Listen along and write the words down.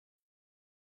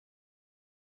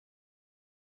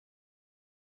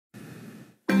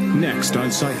Next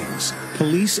on Sightings,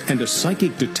 police and a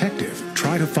psychic detective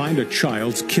try to find a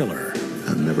child's killer.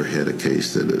 I've never had a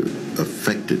case that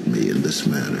affected me in this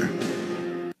manner.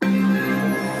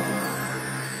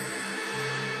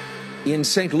 In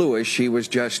St. Louis, she was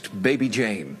just baby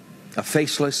Jane, a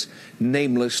faceless,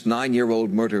 nameless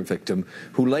 9-year-old murder victim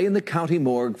who lay in the county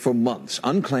morgue for months,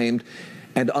 unclaimed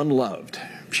and unloved.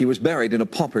 She was buried in a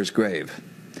pauper's grave.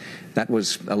 That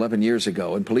was 11 years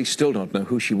ago, and police still don't know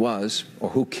who she was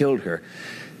or who killed her.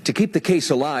 To keep the case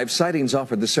alive, Sightings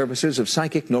offered the services of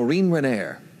psychic Noreen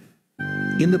Renair.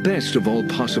 In the best of all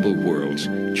possible worlds,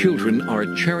 children are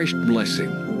a cherished blessing,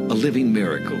 a living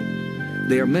miracle.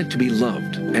 They are meant to be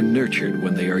loved and nurtured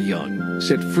when they are young,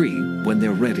 set free when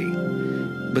they're ready.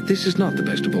 But this is not the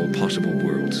best of all possible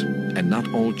worlds, and not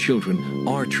all children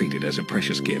are treated as a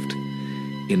precious gift.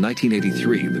 In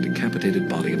 1983, the decapitated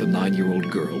body of a 9-year-old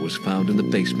girl was found in the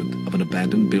basement of an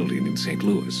abandoned building in St.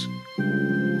 Louis.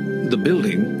 The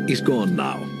building is gone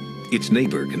now, its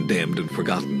neighbor condemned and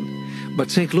forgotten. But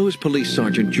St. Louis Police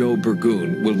Sergeant Joe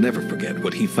Burgoon will never forget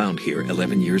what he found here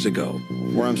 11 years ago.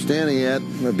 Where I'm standing at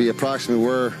would be approximately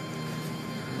where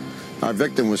our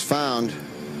victim was found.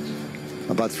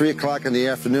 About 3 o'clock in the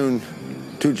afternoon,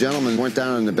 2 gentlemen went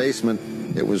down in the basement.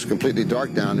 It was completely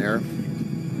dark down there.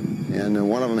 And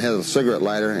one of them had a cigarette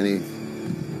lighter, and he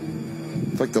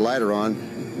flicked the lighter on,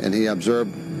 and he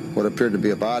observed what appeared to be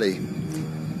a body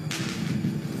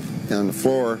on the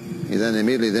floor. He then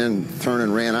immediately turned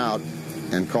and ran out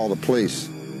and called the police.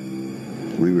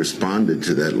 We responded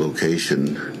to that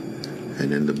location,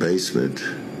 and in the basement,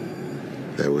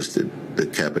 there was the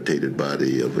decapitated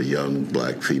body of a young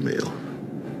black female.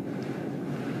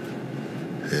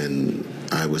 And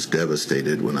I was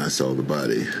devastated when I saw the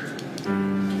body.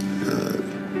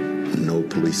 No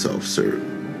police officer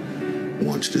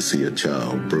wants to see a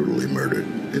child brutally murdered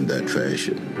in that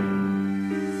fashion.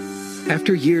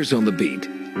 After years on the beat,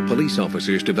 police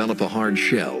officers develop a hard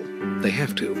shell. They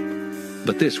have to.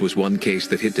 But this was one case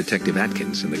that hit Detective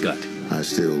Atkins in the gut. I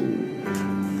still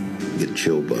get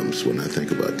chill bumps when I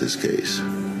think about this case.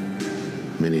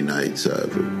 Many nights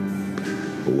I've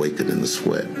awakened in the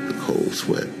sweat, the cold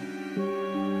sweat.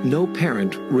 No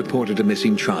parent reported a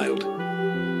missing child.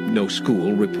 No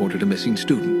school reported a missing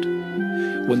student.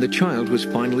 When the child was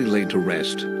finally laid to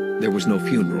rest, there was no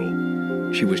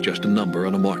funeral. She was just a number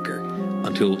on a marker,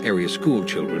 until area school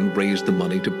children raised the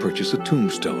money to purchase a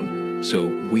tombstone, so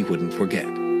we wouldn't forget.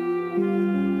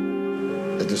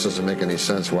 It just doesn't make any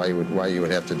sense why you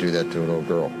would have to do that to a little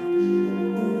girl.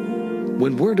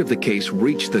 When word of the case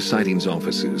reached the Sightings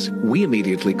offices, we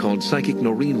immediately called psychic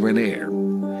Noreen Renair.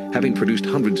 Having produced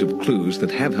hundreds of clues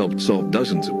that have helped solve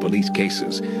dozens of police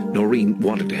cases, Noreen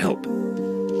wanted to help.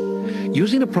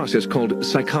 Using a process called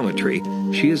psychometry,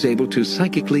 she is able to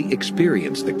psychically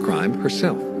experience the crime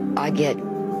herself. I get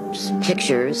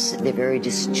pictures. They're very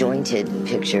disjointed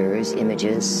pictures,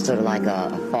 images, sort of like a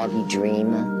foggy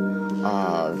dream,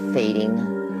 fading.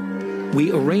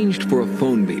 We arranged for a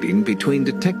phone meeting between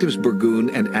Detectives Burgoon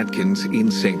and Atkins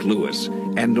in St. Louis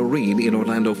and Noreen in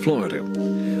Orlando, Florida.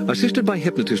 Assisted by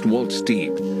hypnotist Walt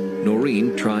Steve,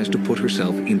 Noreen tries to put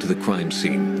herself into the crime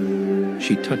scene.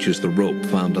 She touches the rope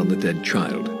found on the dead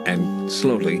child and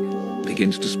slowly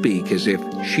begins to speak as if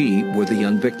she were the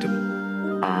young victim.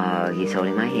 He's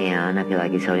holding my hand. I feel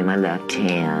like he's holding my left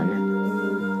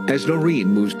hand. As Noreen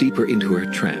moves deeper into her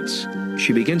trance,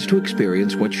 she begins to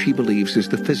experience what she believes is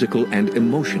the physical and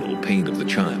emotional pain of the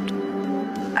child.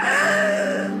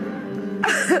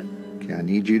 Okay, I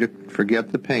need you to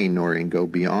forget the pain, Noreen. Go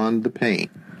beyond the pain.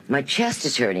 My chest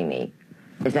is hurting me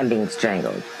as I'm being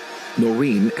strangled.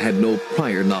 Noreen had no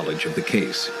prior knowledge of the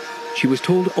case. She was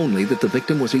told only that the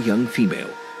victim was a young female,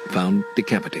 found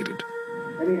decapitated.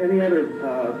 Any other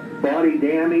body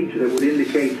damage that would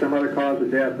indicate some other cause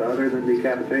of death other than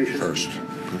decapitation? First.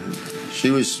 She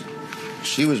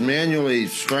was manually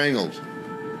strangled.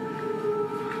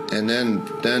 And then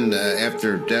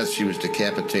after death, she was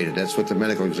decapitated. That's what the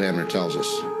medical examiner tells us.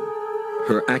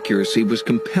 Her accuracy was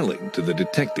compelling to the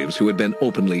detectives who had been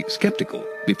openly skeptical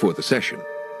before the session.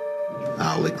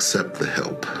 I'll accept the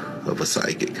help of a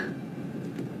psychic,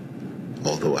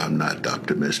 although I'm not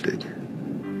optimistic.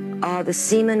 The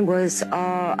semen was,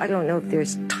 I don't know if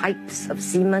there's types of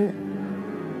semen,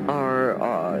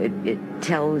 or it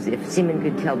tells if semen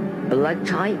could tell blood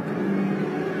type.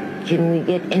 Can we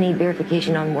get any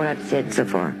verification on what I've said so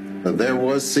far? There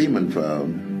was semen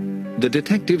found. The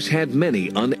detectives had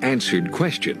many unanswered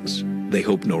questions. They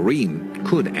hoped Noreen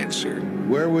could answer.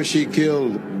 Where was she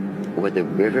killed? Where the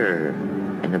river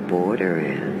and the border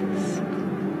is.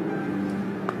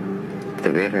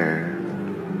 The river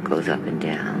goes up and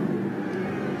down.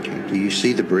 Do you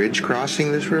see the bridge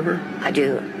crossing this river? I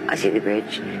do. I see the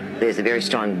bridge. There's a very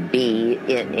strong B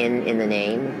in the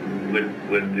name.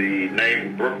 Would the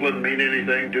name Brooklyn mean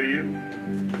anything to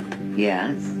you?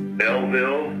 Yes.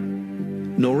 Belleville?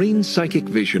 Noreen's psychic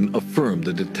vision affirmed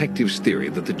the detective's theory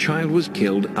that the child was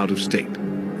killed out of state,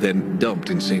 then dumped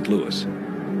in St. Louis.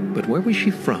 But where was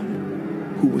she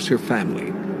from? Who was her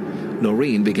family?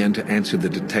 Noreen began to answer the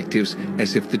detectives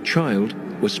as if the child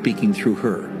was speaking through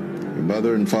her. Your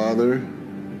mother and father?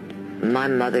 My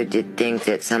mother did things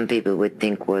that some people would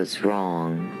think was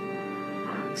wrong.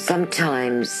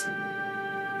 Sometimes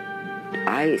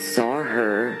I saw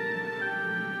her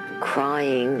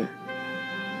crying,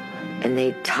 and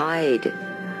they tied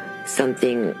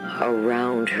something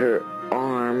around her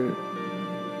arm,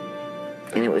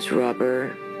 and it was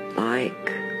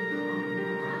rubber-like,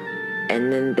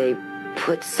 and then they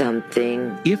put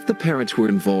something. If the parents were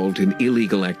involved in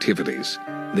illegal activities,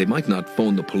 they might not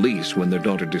phone the police when their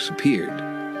daughter disappeared.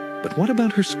 But what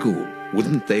about her school?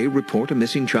 Wouldn't they report a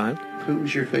missing child? Who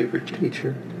was your favorite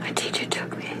teacher? My teacher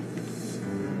took me.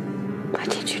 My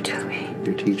teacher took me.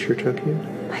 Your teacher took you?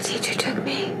 My teacher took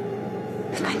me.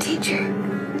 It was my teacher.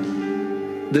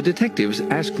 The detectives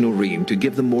asked Noreen to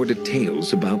give them more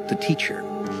details about the teacher.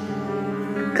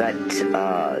 Got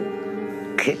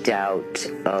kicked out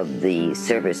of the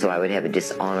service, so I would have a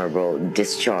dishonorable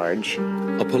discharge.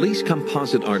 A police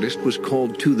composite artist was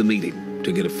called to the meeting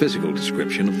to get a physical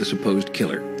description of the supposed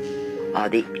killer.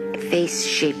 The face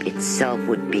shape itself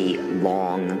would be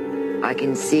long. I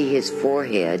can see his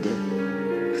forehead,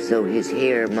 so his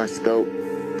hair must go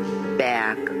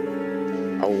back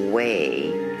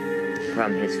away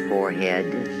from his forehead.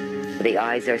 The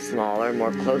eyes are smaller,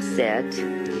 more close set.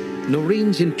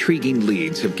 Noreen's intriguing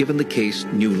leads have given the case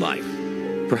new life.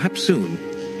 Perhaps soon,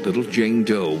 little Jane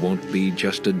Doe won't be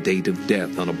just a date of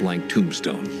death on a blank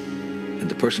tombstone, and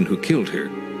the person who killed her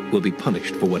will be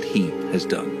punished for what he has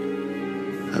done.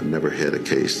 I've never had a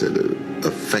case that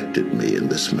affected me in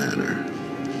this manner,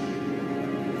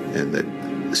 and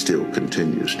that still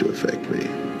continues to affect me.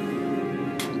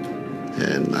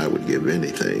 And I would give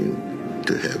anything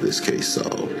to have this case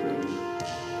solved.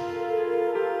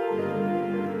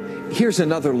 Here's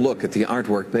another look at the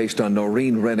artwork based on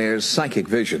Noreen Renaer's psychic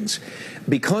visions.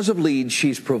 Because of leads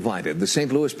she's provided, the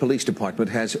St. Louis Police Department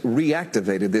has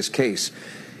reactivated this case.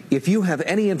 If you have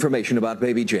any information about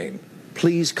baby Jane,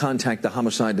 please contact the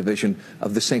Homicide Division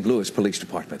of the St. Louis Police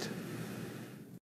Department.